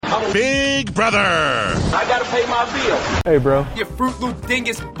Big Brother. I gotta pay my bill. Hey, bro. You Fruit Loop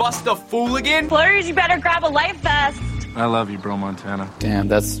dingus bust a fool again? Blurs, you better grab a life vest. I love you, bro, Montana. Damn,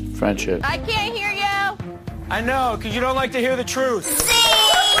 that's friendship. I can't hear you. I know, because you don't like to hear the truth.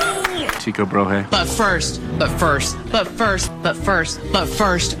 Sing! Chico, bro, hey. But first.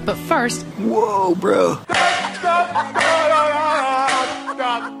 Whoa, bro.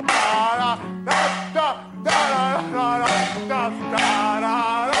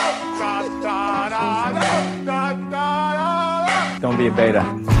 Don't be a beta.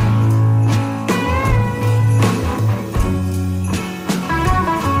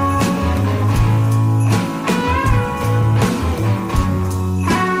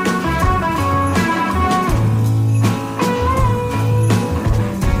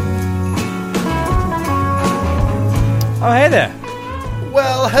 Oh, hey there.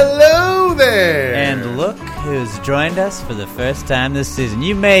 Well, hello there. And look who's joined us for the first time this season.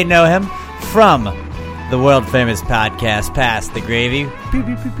 You may know him from the world-famous podcast, Pass the Gravy.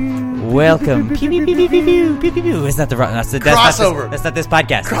 Welcome. It's not the crossover. That's not this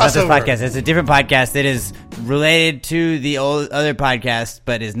podcast. Crossover. It's not this podcast. It's a different podcast. It is related to the other podcast,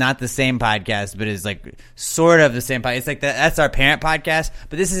 but is not the same podcast, but is like sort of the same podcast. It's like that's our parent podcast,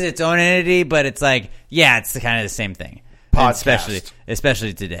 but this is its own entity, but it's like, yeah, it's kind of the same thing.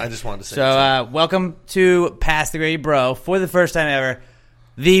 Especially today. I just wanted to say so. Welcome to Pass the Gravy, bro. For the first time ever,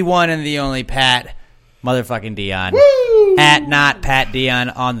 the one and the only Pat, motherfucking Dion. Woo! At not Pat Dion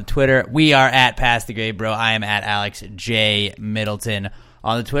on the Twitter. We are at Pass the Gravy, bro. I am at Alex J Middleton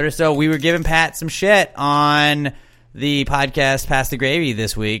on the Twitter. So we were giving Pat some shit on the podcast Pass the Gravy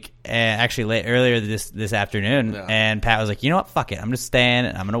this week, actually earlier this afternoon, and Pat was like, "You know what? Fuck it. I'm just staying.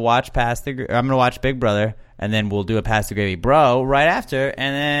 I'm gonna watch Big Brother, and then we'll do a Pass the Gravy, bro, right after,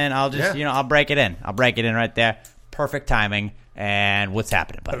 and then I'll just I'll break it in. I'll break it in right there. Perfect timing. And what's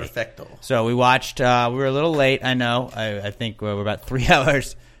happening, buddy? Perfecto. So we watched. We were a little late. I know. I think we're about 3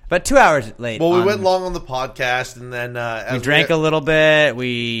 hours. But 2 hours late. Well, we went long on the podcast, and then we drank a little bit.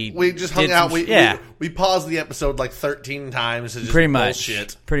 We just hung out. We paused the episode like 13 times. To just pretty much.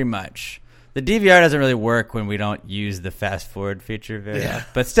 Bullshit. Pretty much. The DVR doesn't really work when we don't use the fast forward feature very much.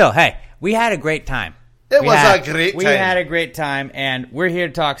 But still, hey, we had a great time. It was a great time. We had a great time, and we're here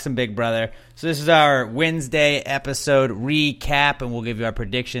to talk some Big Brother. So this is our Wednesday episode recap, and we'll give you our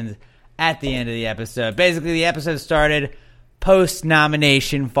predictions at the end of the episode. Basically, the episode started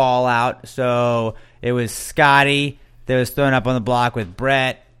post-nomination fallout. So it was Scotty that was thrown up on the block with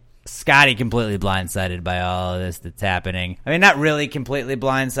Brett. Scotty completely blindsided by all of this that's happening. I mean, not really completely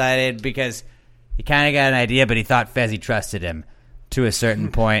blindsided because he kind of got an idea, but he thought Fezzi trusted him to a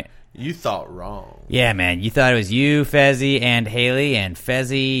certain point. You thought wrong. Yeah, man. You thought it was you, Fezzi, and Haley, and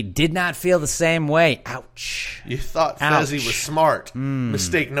Fezzi did not feel the same way. Ouch. You thought Fezzi was smart.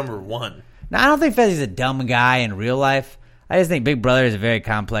 Mistake number one. Now, I don't think Fezzi's a dumb guy in real life. I just think Big Brother is a very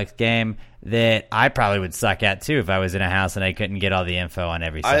complex game that I probably would suck at, too, if I was in a house and I couldn't get all the info on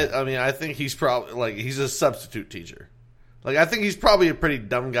everything. I mean, I think he's probably, he's a substitute teacher. I think he's probably a pretty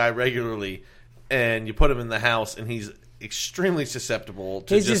dumb guy regularly, and you put him in the house, and he's extremely susceptible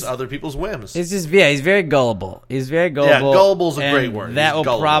to just other people's whims. He's very gullible. He's very gullible. Yeah, gullible's a great word. That will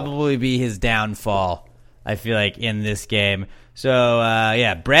probably be his downfall, I feel like, in this game. So,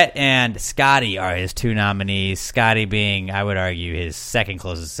 Brett and Scotty are his two nominees. Scotty being, I would argue, his second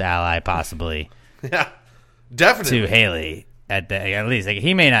closest ally, possibly. Yeah, definitely. To Haley, at least.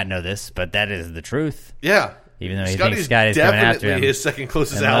 He may not know this, but that is the truth. Yeah. Even though he thinks Scotty's coming after him. His second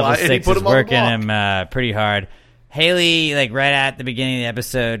closest ally, and he put him on the block. Working him pretty hard. Haley, right at the beginning of the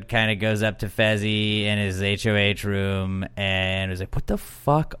episode, kind of goes up to Fezzi in his HOH room and was like, "What the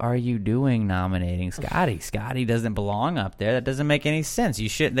fuck are you doing nominating Scotty? Scotty doesn't belong up there. That doesn't make any sense. You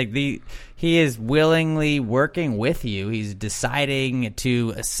should he is willingly working with you. He's deciding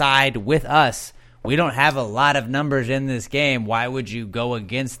to side with us. We don't have a lot of numbers in this game. Why would you go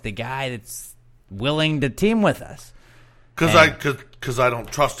against the guy that's willing to team with us?" Because I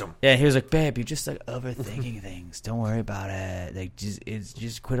don't trust him. Yeah, he was like, "Babe, you're just overthinking things. Don't worry about it.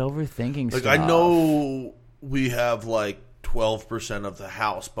 Just quit overthinking stuff." I know we have 12% of the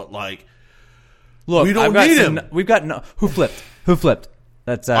house, but look, we don't need him. We've got who flipped.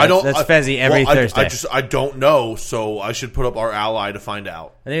 That's Fezzi every Thursday. I don't know, so I should put up our ally to find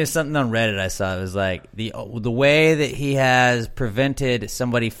out. I think there's something on Reddit I saw. It was the way that he has prevented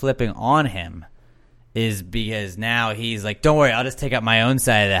somebody flipping on him is because now he's like, "Don't worry, I'll just take out my own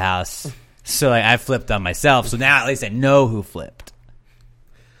side of the house." So I flipped on myself. So now at least I know who flipped.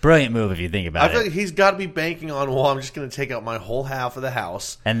 Brilliant move if you think about it. I feel like he's got to be banking on, I'm just going to take out my whole half of the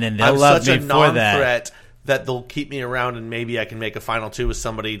house. And then they'll love me for that. I'm such a non-threat that they'll keep me around and maybe I can make a final 2 with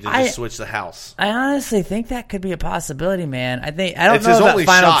somebody to just switch the house. I honestly think that could be a possibility, man. I don't It's know his about only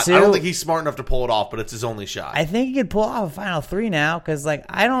final shot. 2. I don't think he's smart enough to pull it off, but it's his only shot. I think he could pull off a final 3 now because, like,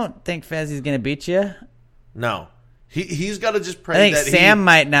 I don't think Fezzi's going to beat you. No. He's got to just pray I think that Sam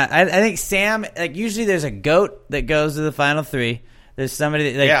might not. I think Sam, like, usually there's a GOAT that goes to the final 3. There's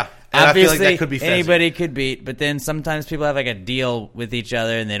somebody that, like, Yeah, and I feel obviously like that could be Fezzi. anybody could beat, but then sometimes people have, like, a deal with each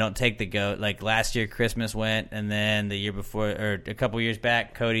other and they don't take the GOAT. Like, last year Christmas went, and then the year before, or a couple years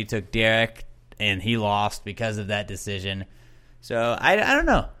back, Cody took Derek, and he lost because of that decision. So, I don't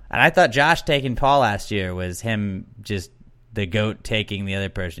know. And I thought Josh taking Paul last year was him just the GOAT taking the other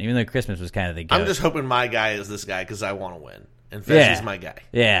person, even though Christmas was kind of the GOAT. I'm just hoping my guy is this guy because I want to win. And Fezzi's my guy.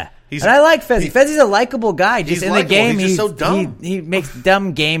 Yeah. And I like Fezzi. Fezzi's a likable guy. Just he's in likable. the game, He's just so dumb. He makes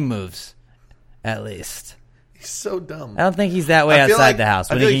dumb game moves, at least. He's so dumb. I don't think he's that way I feel outside like- the house,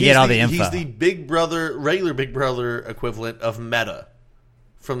 I but feel he like can get all the info. He's the Big Brother, regular Big Brother equivalent of Meta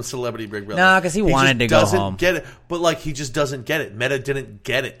from Celebrity Big Brother. No, 'cause he wanted to just go doesn't home. Get it, but like he just doesn't get it. Meta didn't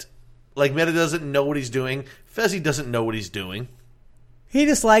get it. Like Meta doesn't know what he's doing. Fezzi doesn't know what he's doing. He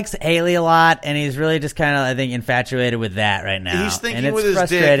just likes Haley a lot, and he's really just kind of, I think, infatuated with that right now. He's and thinking it's with his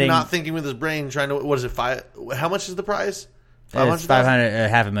frustrating. dick, not thinking with his brain. Trying to What is it? How much is the prize? It's $500,000?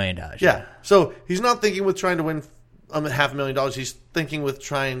 $500,000. Yeah. So he's not thinking with trying to win $500,000. He's thinking with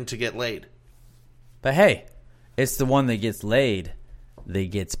trying to get laid. But hey, it's the one that gets laid that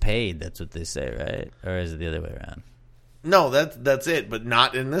gets paid. That's what they say, right? Or is it the other way around? No, that's it. But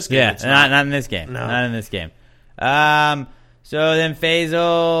not in this game. Yeah, It's not in this game. No. Not in this game. So then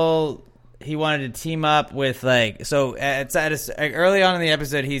Faisal, he wanted to team up with, like, so early on in the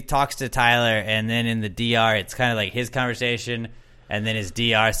episode, he talks to Tyler, and then in the DR, it's kind of like his conversation and then his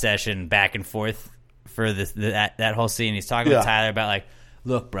DR session back and forth for that whole scene. He's talking with Tyler about, like,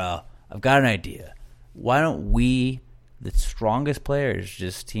 look, bro, I've got an idea. Why don't we, the strongest players,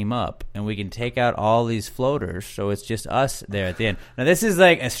 just team up and we can take out all these floaters so it's just us there at the end. Now, this is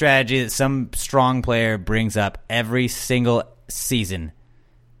like a strategy that some strong player brings up every single season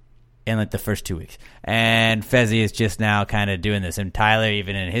in like the first 2 weeks. And Fezzi is just now kind of doing this. And Tyler,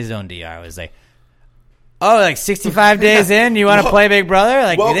 even in his own DR, was like, oh, like 65 days in, you want to play Big Brother?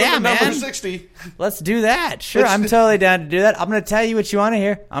 Like, Welcome yeah, to man. number 60. Let's do that. Sure, I'm totally down to do that. I'm going to tell you what you want to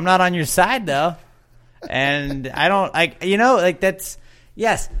hear. I'm not on your side, though. And I don't, like, you know, like, that's,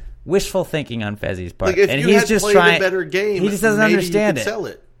 yes, wishful thinking on Fezzi's part. Like if and you he's had just played trying, a better game, he just doesn't maybe understand you it. could sell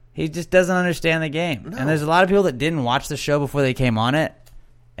it. He just doesn't understand the game. No. And there's a lot of people that didn't watch the show before they came on it.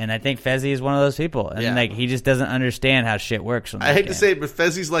 And I think Fezzi is one of those people. And like, he just doesn't understand how shit works. I hate to say it, but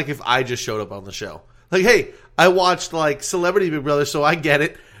Fezzi's like if I just showed up on the show. Like, hey, I watched like Celebrity Big Brother, so I get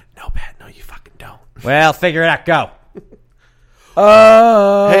it. No, Pat, no, you fucking don't. Well, figure it out. Go.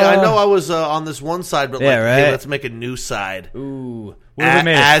 Oh. Hey, I know I was on this one side, but Yeah, like, hey, right. let's make a new side. Ooh. What if we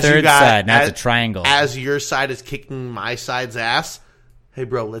made a As you third got- side? Now as- it's a triangle. As your side is kicking my side's ass, hey,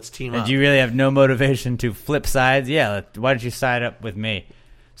 bro, let's team up. Do you really have no motivation to flip sides? Yeah, why don't you side up with me?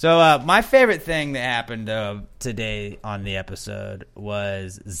 So my favorite thing that happened today on the episode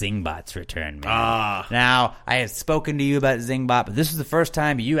was Zingbot's return, man. Now, I had spoken to you about Zingbot, but this was the first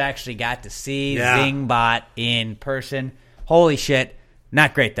time you actually got to see Zingbot in person. Holy shit.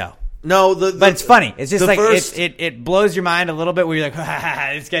 Not great, though. No, but it's funny. It's just like first, it blows your mind a little bit where you're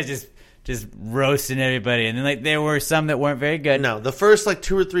like, this guy's just roasting everybody. And then like there were some that weren't very good. No, the first like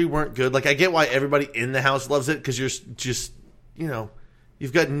 2 or 3 weren't good. Like I get why everybody in the house loves it because you're just, you know,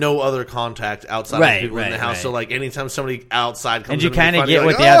 you've got no other contact outside of the people in the house. Right. So like anytime somebody outside comes and you in kind of funny, get you're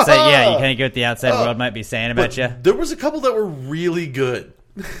what like, the outside, "Ah!" you kind of get what the outside world might be saying about But you. there was a couple that were really good.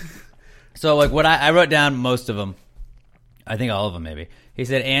 So like what I wrote down most of them. I think all of them maybe. He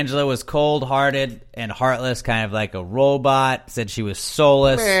said Angela was cold-hearted and heartless, kind of like a robot. Said she was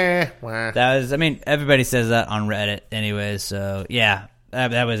soulless. That was, I mean, everybody says that on Reddit anyways. So yeah,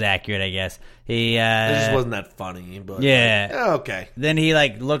 that was accurate, I guess. He It just wasn't that funny, but yeah, like, okay. Then he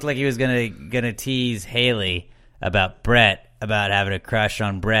like looked like he was gonna tease Haley about Brett, about having a crush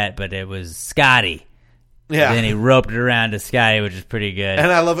on Brett, but it was Scotty. Yeah. Then he roped it around to Scotty, which is pretty good.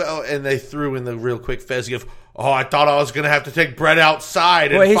 And I love it. Oh, and they threw in the real quick Fezzi of, I thought I was going to have to take Brett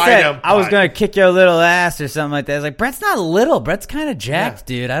outside and well, he fight said, him. I was going to kick your little ass or something like that. I was like, Brett's not little. Brett's kind of jacked,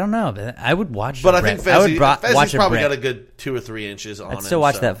 dude. I don't know. But I would watch But I Brett. think I would Fezzi's watch probably Brett. got a good 2 or 3 inches on him. I'd still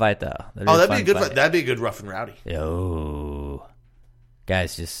watch so. that fight, though. That'd be a good fight. That'd be a good rough and rowdy. Yo.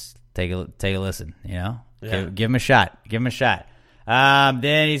 Guys, just take a listen, you know? Yeah. Give him a shot. Give him a shot.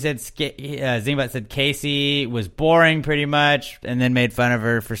 Then he said, Zingbot said Casey was boring pretty much, and then made fun of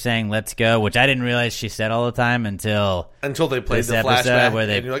her for saying "let's go," which I didn't realize she said all the time until they played this the episode flashback where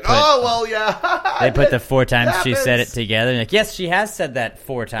they and you're like, put- oh well, yeah. they put the 4 times she happens. said it together. And like, yes, she has said that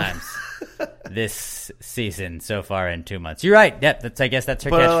 4 times this season so far in 2 months. You're right. Yep, I guess that's her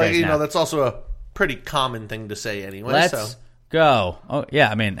But catchphrase now. that's also a pretty common thing to say anyway. Let's So go. Oh yeah,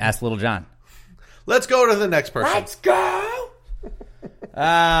 I mean, ask Little John. let's go to the next person. Let's go.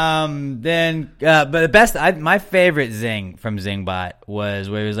 Then, but the best, my favorite zing from Zingbot was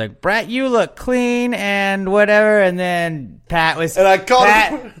where he was like, "Brat, you look clean and whatever," and then Pat was, And I called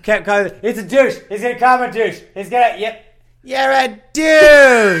Pat kept calling, "It's a douche. He's gonna call him a douche. He's gonna, yep, you're a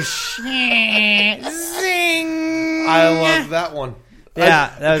douche." Zing. I love that one.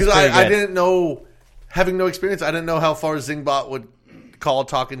 Yeah, that was because pretty I good. didn't know, having no experience, I didn't know how far Zingbot would call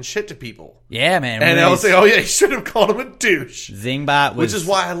talking shit to people. Yeah, man. And I was like, oh yeah, he should have called him a douche. Zingbot was, Which is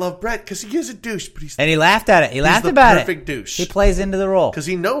why I love Brett, because he is a douche, but he's and he laughed at it. He laughed the about it. perfect douche. He plays into the role because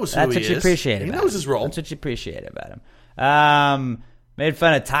he knows who That's he what you is. appreciate. He about knows him. his role. That's what you appreciate about him. Made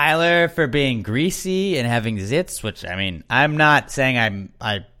fun of Tyler for being greasy and having zits, which I mean, I'm not saying I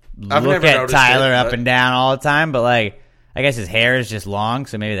I've look never at noticed Tyler it, up but- and down all the time, but like, I guess his hair is just long,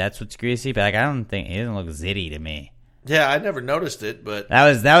 so maybe that's what's greasy. But like, I don't think he doesn't look zitty to me. Yeah, I never noticed it, but That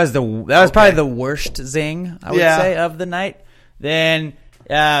was probably the worst zing I would Yeah. say of the night. Then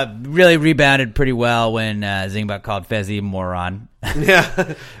really rebounded pretty well when Zingbot called Fezzi a moron. yeah.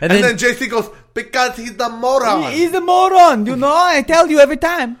 and then- then JC goes, because he's the moron. He's a moron, you know. I tell you every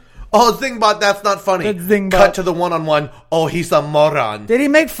time. Oh, Zingbot, that's not funny. That's Zingbot. Cut to the one-on-one. Oh, he's a moron. Did he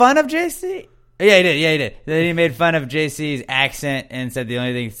make fun of JC? Yeah, he did. Yeah, he did. Then he made fun of JC's accent and said the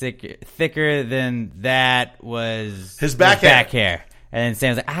only thing thicker than that was His back hair. And then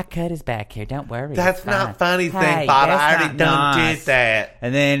Sam's like, I cut his back hair. Don't worry. That's it's not fine." funny, Hey, Zingbot. that's I already not done nice. did that.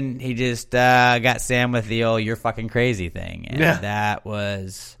 And then he just got Sam with the old "you're fucking crazy" thing, and Yeah. that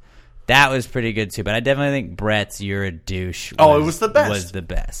was pretty good too. But I definitely think Brett's "you're a douche." Oh, it was the best. Was the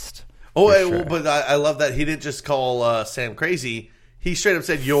best. Oh, For hey, sure. but I love that he didn't just call Sam crazy. He straight up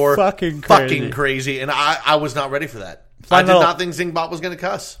said, you're Fucking crazy. And I was not ready for that. Fun I did little- not think Zingbot was going to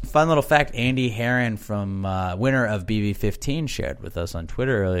cuss. Fun little fact: Andy Herron, from winner of BB15, shared with us on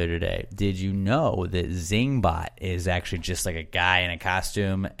Twitter earlier today. Did you know that Zingbot is actually just like a guy in a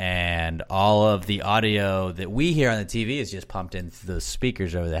costume, and all of the audio that we hear on the TV is just pumped into the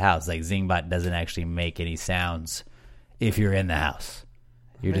speakers over the house? Like, Zingbot doesn't actually make any sounds if you're in the house.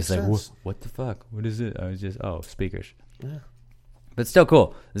 You're Makes just like, sense. what the fuck? What is it? I was just, speakers. Yeah. But still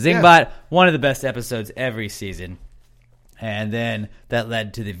cool. Zingbot, one of the best episodes every season. And then that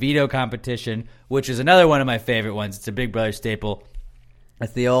led to the veto competition, which is another one of my favorite ones. It's a Big Brother staple.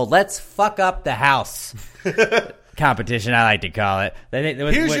 It's the old "let's fuck up the house" competition, I like to call it.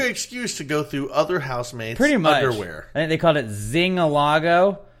 Here's your excuse to go through other housemates' pretty much underwear. I think they called it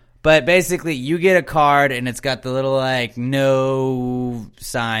Zing-a-Lago. But basically, you get a card, and it's got the little, like, no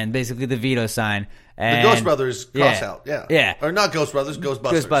sign, basically the veto sign. The And, Ghost Brothers cross out, yeah. Yeah. Or not Ghost Brothers,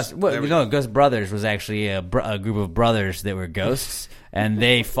 Ghostbusters. Ghostbusters. Well, There we no, go. Ghost Brothers was actually a group of brothers that were ghosts, and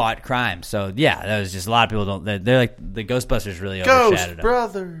they fought crime. So, yeah, that was just a lot of people don't. They're like, the Ghostbusters really overshadowed Ghost them.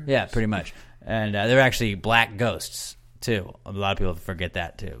 Brothers. Yeah, pretty much. And they're actually black ghosts, too. A lot of people forget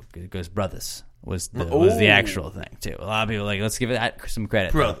that, too. Ghost Brothers was the actual thing, too. A lot of people are like, let's give it some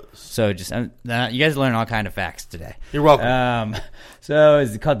credit. Brothers. So just, you guys learn all kind of facts today. You're welcome. So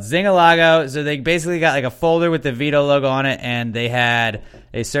it's called Zing-a-Lago. So they basically got like a folder with the veto logo on it, and they had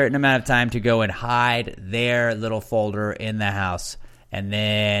a certain amount of time to go and hide their little folder in the house. And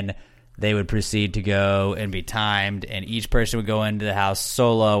then they would proceed to go and be timed, and each person would go into the house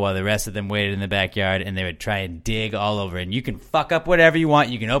solo while the rest of them waited in the backyard, and they would try and dig all over. And you can fuck up whatever you want.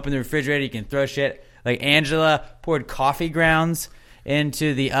 You can open the refrigerator. You can throw shit. Like, Angela poured coffee grounds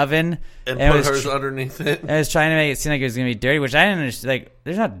into the oven and put was hers underneath it. I was trying to make it seem like it was going to be dirty, which I didn't understand. Like,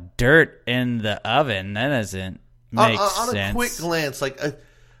 there's not dirt in the oven. That doesn't make On sense. a quick glance, like,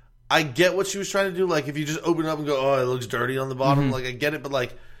 I get what she was trying to do. Like, if you just open it up and go, oh, it looks dirty on the bottom, Mm-hmm. like, I get it. But,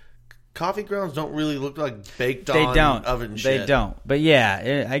 like, coffee grounds don't really look like baked on oven shit. They don't. But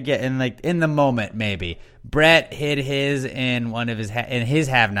yeah, I get, and like in the moment maybe. Brett hid his in one of his in his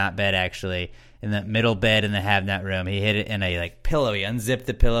have-not bed, actually, in the middle bed in the have-not room. He hid it in a like pillow. He unzipped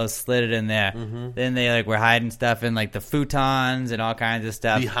the pillow, slid it in there. Mm-hmm. Then they like were hiding stuff in like the futons and all kinds of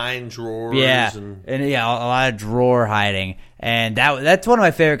stuff. Behind drawers. Yeah, And and yeah, a lot of drawer hiding, and that's one of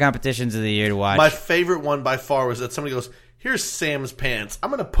my favorite competitions of the year to watch. my favorite one by far was that somebody goes, here's Sam's pants.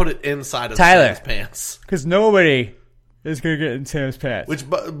 I'm going to put it inside of Tyler. Sam's pants. Because nobody is going to get in Sam's pants. Which,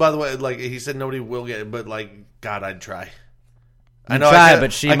 by the way, like he said, nobody will get it, but like, God, I'd try. You try,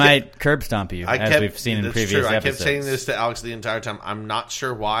 but she might curb stomp you, as we've seen in that's previous true. episodes. I kept saying this to Alex the entire time. I'm not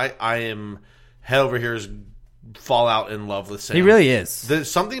sure why. I am head over here is fall out in love with Sam. He really is. There's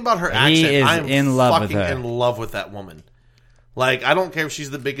something about her accent. He is I am in love with fucking her. in love with that woman. Like, I don't care if she's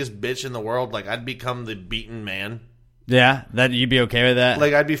the biggest bitch in the world. Like, I'd become the beaten man. Yeah, that you'd be okay with that?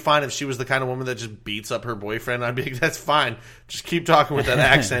 Like, I'd be fine if she was the kind of woman that just beats up her boyfriend. I'd be like, that's fine. Just keep talking with that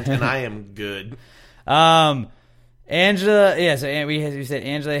accent, and I am good. Angela, yeah, so we said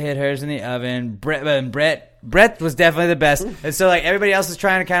Angela hit hers in the oven. Brett was definitely the best. And so, like, everybody else is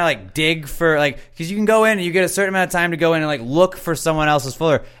trying to kind of, like, dig for, like, because you can go in and you get a certain amount of time to go in and, like, look for someone else's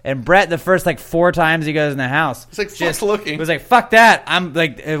floor. And Brett, the first, like, 4 times he goes in the house. It's like, fuck looking. He was like, fuck that. I'm,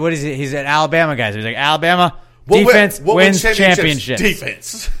 like, what is he? He's an Alabama guy. So he's like, Alabama, defense wins championship.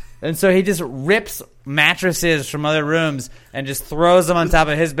 Defense. And so he just rips mattresses from other rooms and just throws them on top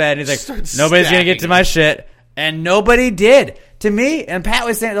of his bed. And he's like, nobody's going to get to my shit. And nobody did. To me, and Pat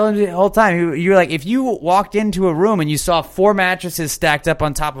was saying the whole time, you were like, if you walked into a room and you saw 4 mattresses stacked up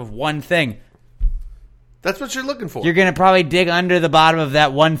on top of one thing, that's what you're looking for. you're going to probably dig under the bottom of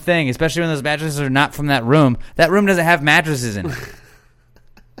that one thing, especially when those mattresses are not from that room. That room doesn't have mattresses in it.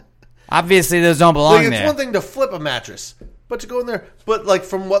 Obviously, those don't belong It's there. one thing to flip a mattress, but to go in there. But, like,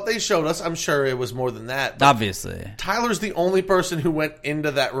 from what they showed us, I'm sure it was more than that. But Obviously. Tyler's the only person who went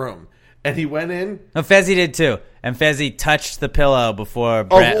into that room. And he went in. No, Fezzi did too. And Fezzi touched the pillow before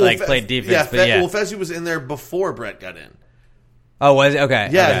Brett played defense. Well, Fezzi was in there before Brett got in. Oh, was it? Okay.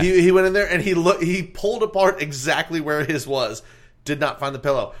 Yeah, okay. he went in there and he pulled apart exactly where his was. Did not find the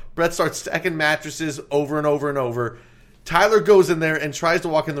pillow. Brett starts stacking mattresses over and over and over. Tyler goes in there and tries to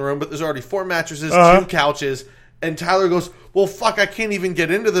walk in the room, but there's already 4 mattresses, 2 couches, and Tyler goes, well, fuck, I can't even get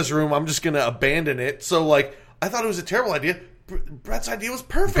into this room. I'm just going to abandon it. So, like, I thought it was a terrible idea. Brett's idea was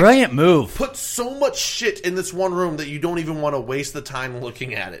perfect. Brilliant move. Put so much shit in this one room that you don't even want to waste the time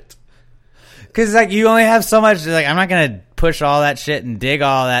looking at it. Because, like, you only have so much. Like, I'm not going to push all that shit and dig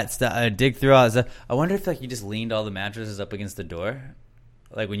all that stuff, dig through all that stuff. I wonder if, like, you just leaned all the mattresses up against the door.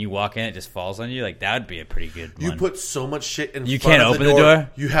 Like, when you walk in, it just falls on you. Like, that would be a pretty good one. You put so much shit in You front can't of open the door?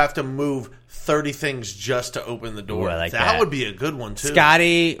 You have to move 30 things just to open the door. Ooh, I like that would be a good one, too.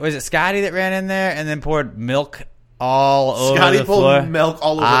 Was it Scotty that ran in there and then poured milk all over Scotty the floor? pulled milk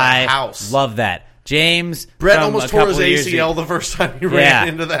all over the house. Love that. James, Brett from almost a tore his couple years ACL ago- the first time he ran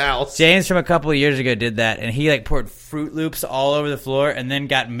into the house. James from a couple of years ago did that, and he like poured Fruit Loops all over the floor, and then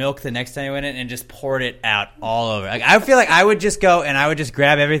got milk the next time he went in and just poured it out all over. Like, I feel like I would just go and I would just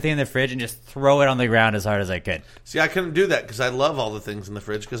grab everything in the fridge and just throw it on the ground as hard as I could. See, I couldn't do that because I love all the things in the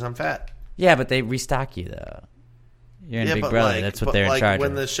fridge because I'm fat. Yeah, but they restock you though. You're in Big Brother. Like, That's what they're in charge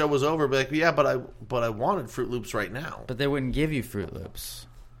when of. the show was over, be like, yeah, but I wanted Fruit Loops right now. But they wouldn't give you Fruit Loops.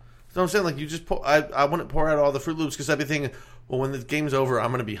 So I'm saying, like, you just pour, I wouldn't pour out all the Fruit Loops because I'd be thinking, well, when the game's over, I'm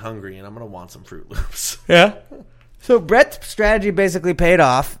going to be hungry and I'm going to want some Fruit Loops. Yeah. So Brett's strategy basically paid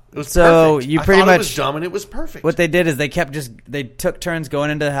off. It was so perfect. You I pretty thought much it was dumb and it was perfect. What they did is they took turns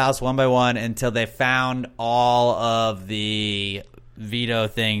going into the house one by one until they found all of the veto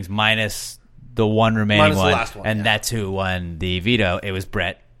things minus the one remaining the last one, and yeah. that's who won the veto. It was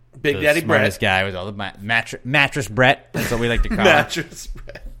Brett, Big the Daddy smartest Brett. guy with all the mattress Brett. That's what we like to call him. Mattress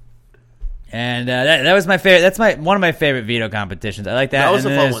Brett. And that was my favorite. That's one of my favorite veto competitions. I like that. That was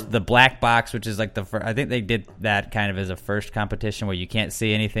and a then fun there's one. The black box, which is like the first. I think they did that kind of as a first competition where you can't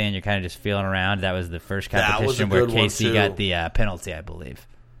see anything. You're kind of just feeling around. That was the first That was a competition where good one, Casey too. got the penalty, I believe.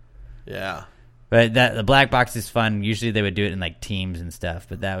 Yeah. But the black box is fun. Usually they would do it in like teams and stuff.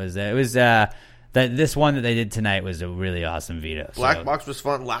 But that was this one that they did tonight was a really awesome veto. Black Box was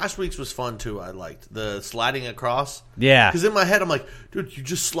fun. Last week's was fun, too. I liked the sliding across. Yeah. Because in my head, I'm like, dude, you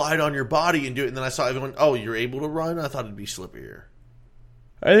just slide on your body and do it. And then I saw everyone, oh, you're able to run? I thought it'd be slipperier.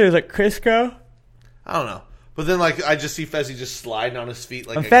 I think it was like Crisco. I don't know. But then, like, I just see Fezzi just sliding on his feet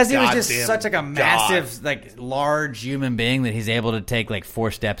like And a Fezzi was just goddamn such like a god. massive, like large human being that he's able to take like 4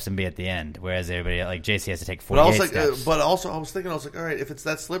 steps and be at the end, whereas everybody like JC has to take 48 But I was like, steps. but also I was thinking, all right, if it's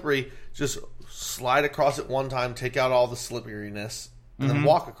that slippery, just slide across it one time, take out all the slipperiness, and then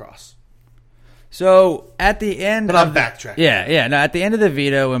walk across. So at the end, But I'm backtracking. Yeah. No, at the end of the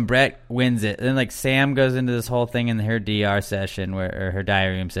veto, when Brett wins it, then like Sam goes into this whole thing in her DR session or her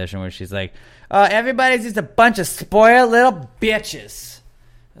diary room session where she's like, everybody's just a bunch of spoiled little bitches.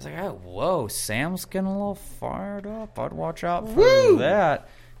 I was like, oh, whoa, Sam's getting a little fired up. I'd watch out for that.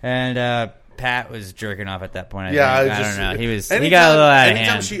 And Pat was jerking off at that point. I don't know. He got a little out of hand.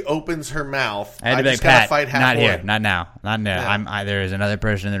 Anytime she opens her mouth, I had to be like, just gotta Pat, fight half not here, one. not now, not now. Yeah. There is another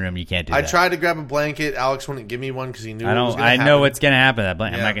person in the room. You can't do I that. tried to grab a blanket. Alex wouldn't give me one because he knew it was going to happen. I know what's going to happen. That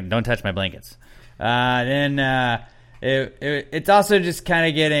blanket. Yeah. I'm not gonna, don't touch my blankets. It's also just kind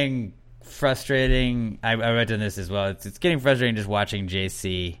of getting frustrating. I wrote on this as well. It's getting frustrating just watching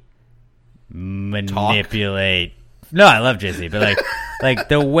JC manipulate. No, I love JC, but like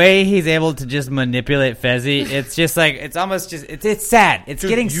the way he's able to just manipulate Fezzi, it's just like it's almost just it's sad. It's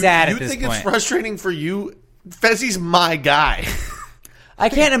getting sad at this point. You think it's frustrating for you? Fezzi's my guy. I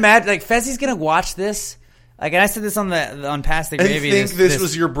can't imagine like Fezzi's gonna watch this. Like, and I said this on Past the Gravy. And think this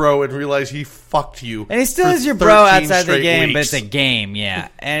was your bro and realize he fucked you. And he still is your bro outside the game, but it's a game, yeah.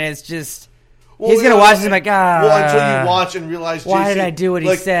 And it's just he's going to watch this and be like, well, until you watch and realize, why did I do what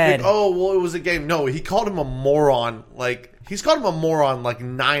he said? Like, oh, well, it was a game. No, he called him a moron. Like, he's called him a moron like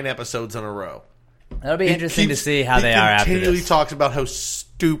 9 episodes in a row. That'll be interesting to see how they are after this. He continually talks about how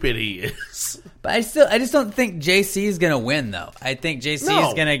stupid he is. But I just don't think JC is going to win, though. I think JC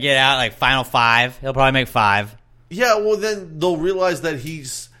is going to get out like final 5. He'll probably make 5. Yeah, well, then they'll realize that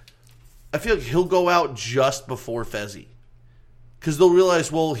I feel like he'll go out just before Fezzi. Because they'll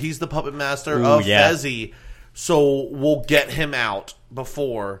realize, well, he's the puppet master of Fezzi, so we'll get him out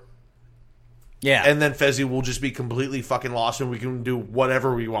before. Yeah. And then Fezzi will just be completely fucking lost, and we can do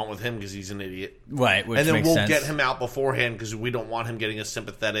whatever we want with him because he's an idiot. Right, which and then makes we'll sense. get him out beforehand because we don't want him getting a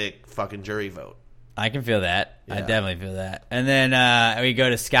sympathetic fucking jury vote. I can feel that. Yeah. I definitely feel that. And then we go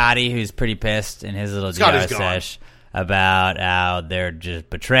to Scotty, who's pretty pissed in his little DR sesh about how they're just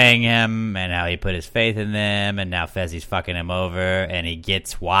betraying him and how he put his faith in them, and now Fezzi's fucking him over, and he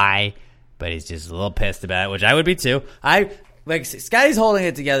gets why, but he's just a little pissed about it, which I would be too. Like, Scotty's holding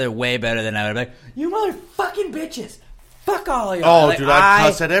it together way better than I would be like, you motherfucking bitches. Fuck all of you. Oh, like, dude, I'd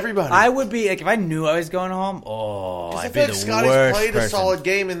cuss at everybody. I would be, like, if I knew I was going home, I'd be the Scotty's worst played person. a solid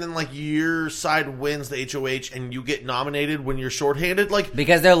game, and then, like, your side wins the HOH, and you get nominated when you're shorthanded. Like,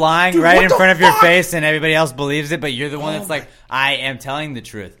 because they're lying right in front of your face, and everybody else believes it, but you're the one that's like, I am telling the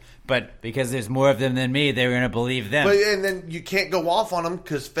truth. But because there's more of them than me, they're going to believe them. And then you can't go off on him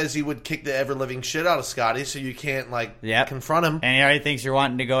because Fezzi would kick the ever-living shit out of Scotty, so you can't, confront him. And he already thinks you're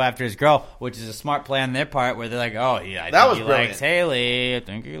wanting to go after his girl, which is a smart play on their part, where they're like, I think he likes Haley. I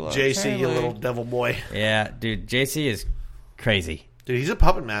think he likes JC, Haley. you little devil boy. Yeah, dude, JC is crazy. Dude, he's a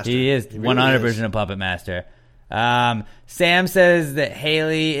puppet master. He is 100% a puppet master. Sam says that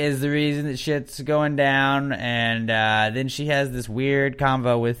Haley is the reason that shit's going down, and then she has this weird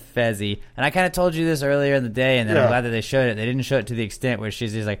convo with Fezzi. And I kind of told you this earlier in the day, and then I'm glad that they showed it. They didn't show it to the extent where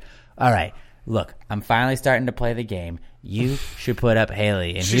she's just like, all right, look, I'm finally starting to play the game. You should put up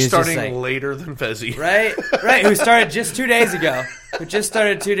Haley. And she's starting later than Fezzi. Right, who started just 2 days ago.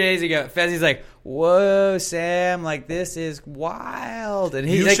 Fezzi's like, whoa, Sam, like, this is wild. And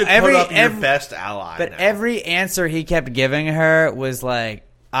you should put up your best ally. But every answer he kept giving her was like,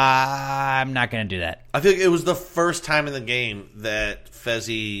 I'm not going to do that. I think it was the first time in the game that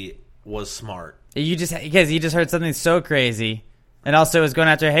Fezzi was smart. Because he just heard something so crazy. And also was going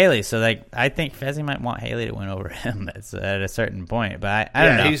after Haley. So, like, I think Fezzi might want Haley to win over him at a certain point. But I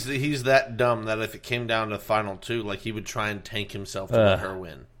don't know. He's that dumb that if it came down to the final 2, like, he would try and tank himself to let her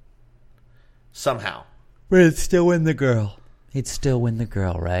win. Somehow. But it'd still win the girl. He'd still win the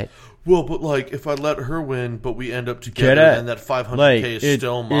girl, right? Well, but, like, if I let her win, but we end up together, then that $500K is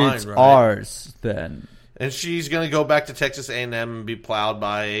still mine, it's right? Ours, then. And she's going to go back to Texas A&M and be plowed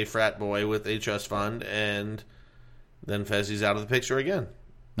by a frat boy with a trust fund, and then Fezzi's out of the picture again.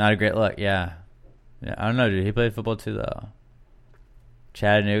 Not a great look, yeah. I don't know, dude. He played football too, though.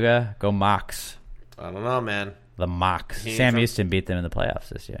 Chattanooga, go Mocs. I don't know, man. The Mocs. Sam Houston beat them in the playoffs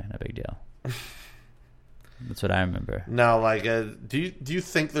this year. No big deal. That's what I remember. No, like, do you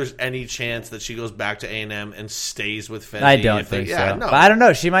think there's any chance that she goes back to A&M and stays with Fezzi? I don't think so. Yeah, no. But I don't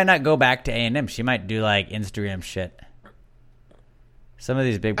know. She might not go back to A&M. She might do, like, Instagram shit. Some of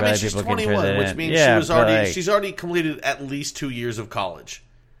these Big Brother people can turn that in. Which means she's already completed at least 2 years of college.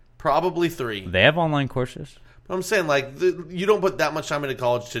 Probably 3. They have online courses. But I'm saying, like, you don't put that much time into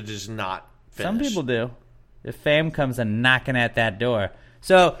college to just not finish. Some people do. If fame comes and knocking at that door.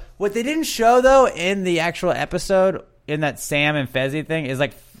 So, what they didn't show, though, in the actual episode, in that Sam and Fezzi thing, is,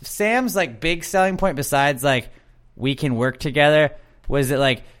 like, Sam's, like, big selling point besides, like, we can work together, was that,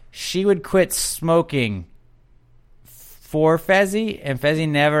 like, she would quit smoking for Fezzi, and Fezzi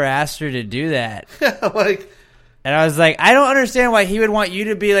never asked her to do that. And I was like, I don't understand why he would want you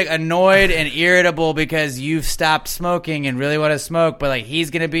to be, like, annoyed and irritable because you've stopped smoking and really want to smoke, but, like,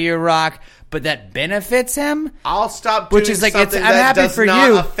 he's going to be your rock, but that benefits him? I'll stop doing something that does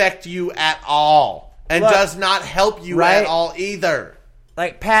not affect you at all and does not help you at all either.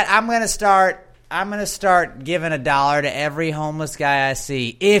 Like, Pat, I'm going to start giving $1 to every homeless guy I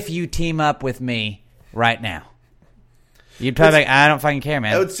see if you team up with me right now. You'd probably be like, I don't fucking care,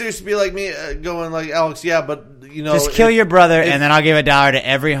 man. It would seriously be like me going like, Alex, yeah, but just kill your brother, and then I'll give $1 to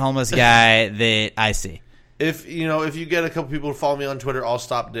every homeless guy that I see. If you get a couple people to follow me on Twitter, I'll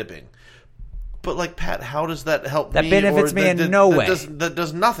stop dipping. But like, Pat, how does that help That me? benefits me in no way. That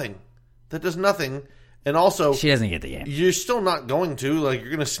does nothing. That does nothing. And also, she doesn't get the game. You're still not going to. Like, you're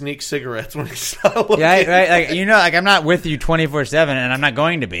going to sneak cigarettes when he's not looking. Yeah, right. Like, I'm not with you 24/7, and I'm not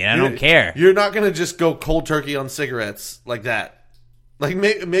going to be. And I don't care. You're not going to just go cold turkey on cigarettes like that. Like,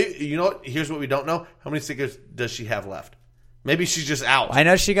 maybe you know what? Here's what we don't know: how many cigarettes does she have left? Maybe she's just out. I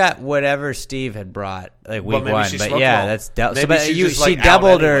know she got whatever Steve had brought like week maybe one, she but smoked yeah, all. that's She she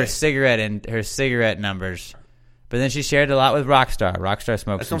doubled anyway. her cigarette numbers. But then she shared a lot with Rockstar. Rockstar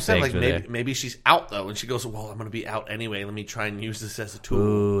smoked That's some what I'm saying. cigs Like, with her. maybe she's out though, and she goes, "Well, I'm going to be out anyway. Let me try and use this as a tool."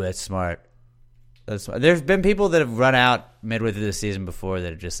 Ooh, that's smart. There's been people that have run out midway through the season before that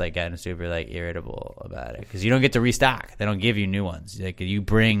have just like gotten super like irritable about it because you don't get to restock. They don't give you new ones. Like you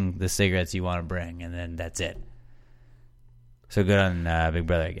bring the cigarettes you want to bring, and then that's it. So good on Big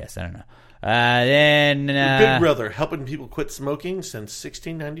Brother, I guess. I don't know. Big Brother helping people quit smoking since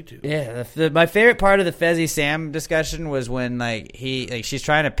 1692. Yeah, my favorite part of the Fezzi Sam discussion was when she's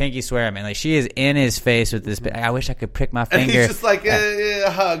trying to pinky swear him, and like she is in his face with this. I wish I could prick my finger. And he's just like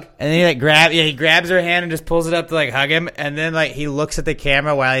a hug. And then he grabs her hand and just pulls it up to like hug him, and then like he looks at the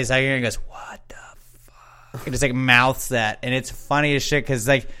camera while he's hugging her and goes, "What the fuck?" And just like mouths that, and it's funny as shit because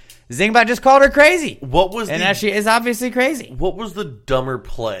like Zingbot just called her crazy. Now she is obviously crazy. What was the dumber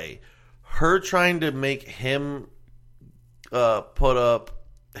play? Her trying to make him put up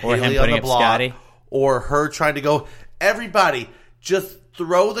Or Haley him on putting the up block, Scotty? or her trying to go, everybody just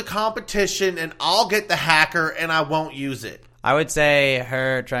throw the competition and I'll get the hacker and I won't use it. I would say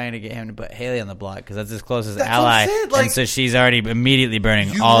her trying to get him to put Haley on the block because that's his closest That's ally, what I'm saying, like, and so she's already immediately burning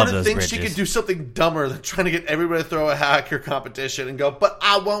You all of wouldn't those think bridges. she could do something dumber than trying to get everybody to throw a hacker competition and go, but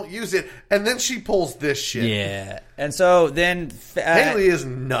I won't use it. And then she pulls this shit. Yeah, and so then Haley is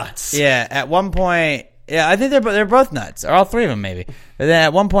nuts. Yeah, at one point, I think they're both nuts, or all three of them maybe. But then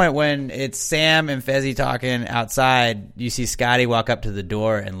at one point, when it's Sam and Fezzi talking outside, you see Scotty walk up to the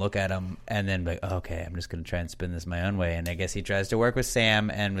door and look at him, and then be like, oh, okay, I'm just going to try and spin this my own way. And I guess he tries to work with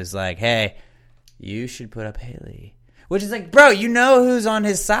Sam and was like, hey, you should put up Haley. Which is like, bro, you know who's on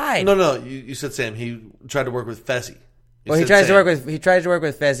his side. No, you said Sam. He tried to work with Fezzi. Well, he tries to work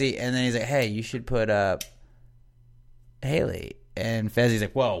with Fezzi, and then he's like, hey, you should put up Haley. And Fezzi's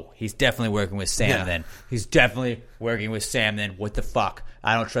like, whoa, he's definitely working with Sam then. He's definitely working with Sam then. What the fuck?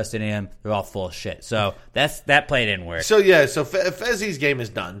 I don't trust any of them. They're all full of shit. So that play didn't work. So Fezzi's game is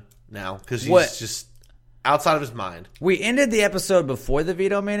done now because he's just outside of his mind. We ended the episode before the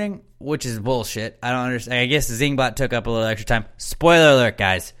veto meeting, which is bullshit. I don't understand. I guess Zingbot took up a little extra time. Spoiler alert,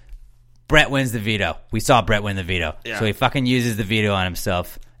 guys. Brett wins the veto. We saw Brett win the veto. Yeah. So he fucking uses the veto on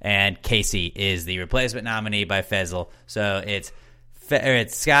himself. And Casey is the replacement nominee by Fezzle. So it's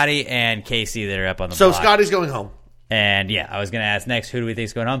Scotty and Casey that are up on the block. So Scotty's going home. And yeah, I was going to ask next, who do we think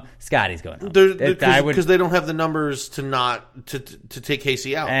is going home? Scotty's going home. Because they don't have the numbers to take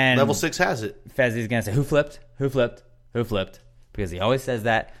Casey out. And Level 6 has it. Fezzi's going to say, who flipped? Who flipped? Who flipped? Because he always says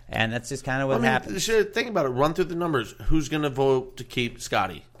that, and that's just kind of what happens. Think about it. Run through the numbers. Who's going to vote to keep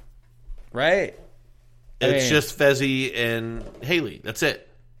Scotty? Right? It's just Fezzi and Haley. That's it.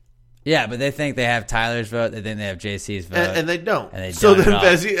 Yeah, but they think they have Tyler's vote. They think they have JC's vote. And they don't. And they so don't then at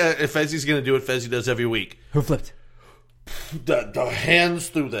all. if Fezzi's going to do what Fezzi does every week. Who flipped? The hands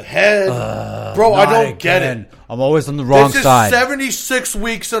through the head. Bro, I don't get it. I'm always on the wrong This is side. 76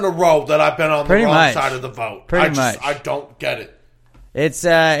 weeks in a row that I've been on the wrong side of the vote. I don't get it.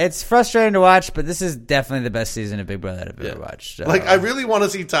 It's frustrating to watch, but this is definitely the best season of Big Brother that I've ever watched. So. Like, I really want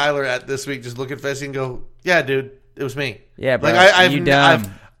to see Tyler at this week just look at Fezzi and go, yeah, dude, it was me. Yeah, bro, like, you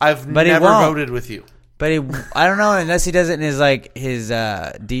dumb. I've But he never won't. voted with you. But I don't know, unless he does it in his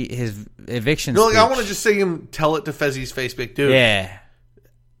eviction No, like, I speech. want to just see him tell it to Fezzi's face, big dude. Yeah.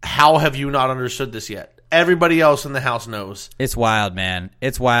 How have you not understood this yet? Everybody else in the house knows. It's wild, man.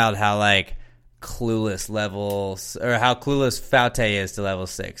 It's wild how, like, clueless levels, or how clueless Faute is to level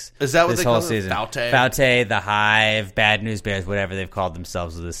 6. Is that what this they whole call it? season. Faute? Faute, the Hive, Bad News Bears, whatever they've called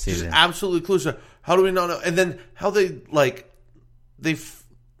themselves this Just season. absolutely clueless. How do we not know? And then how they, like,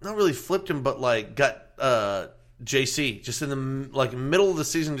 not really flipped him, but, like, got JC just in the, like, middle of the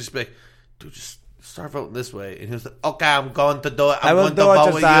season, just be like, dude, just start voting this way. And he was like, okay, I'm going to do it. I'm going to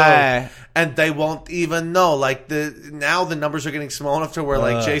vote with you. And they won't even know. Like, now the numbers are getting small enough to where,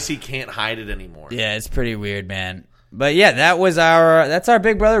 like, JC can't hide it anymore. Yeah, it's pretty weird, man. But yeah, that's our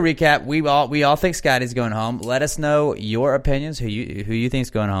Big Brother recap. We all think Scotty's going home. Let us know your opinions. Who you think's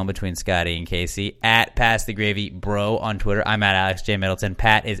going home between Scotty and Casey? At Pass the Gravy Bro on Twitter. I'm at Alex J Middleton.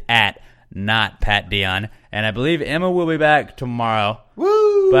 Pat is at not Pat Dion. And I believe Emma will be back tomorrow.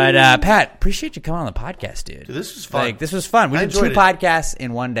 Woo! But, Pat, appreciate you coming on the podcast, dude. This was fun. Like, this was fun. We I did 2 enjoyed it. podcasts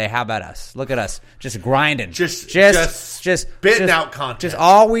in one day. How about us? Look at us. Just grinding. Just spitting out content. Just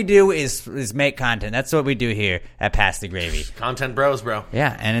all we do is make content. That's what we do here at Pass the Gravy. Content bros, bro.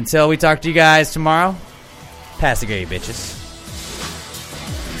 Yeah, and until we talk to you guys tomorrow, pass the gravy, bitches.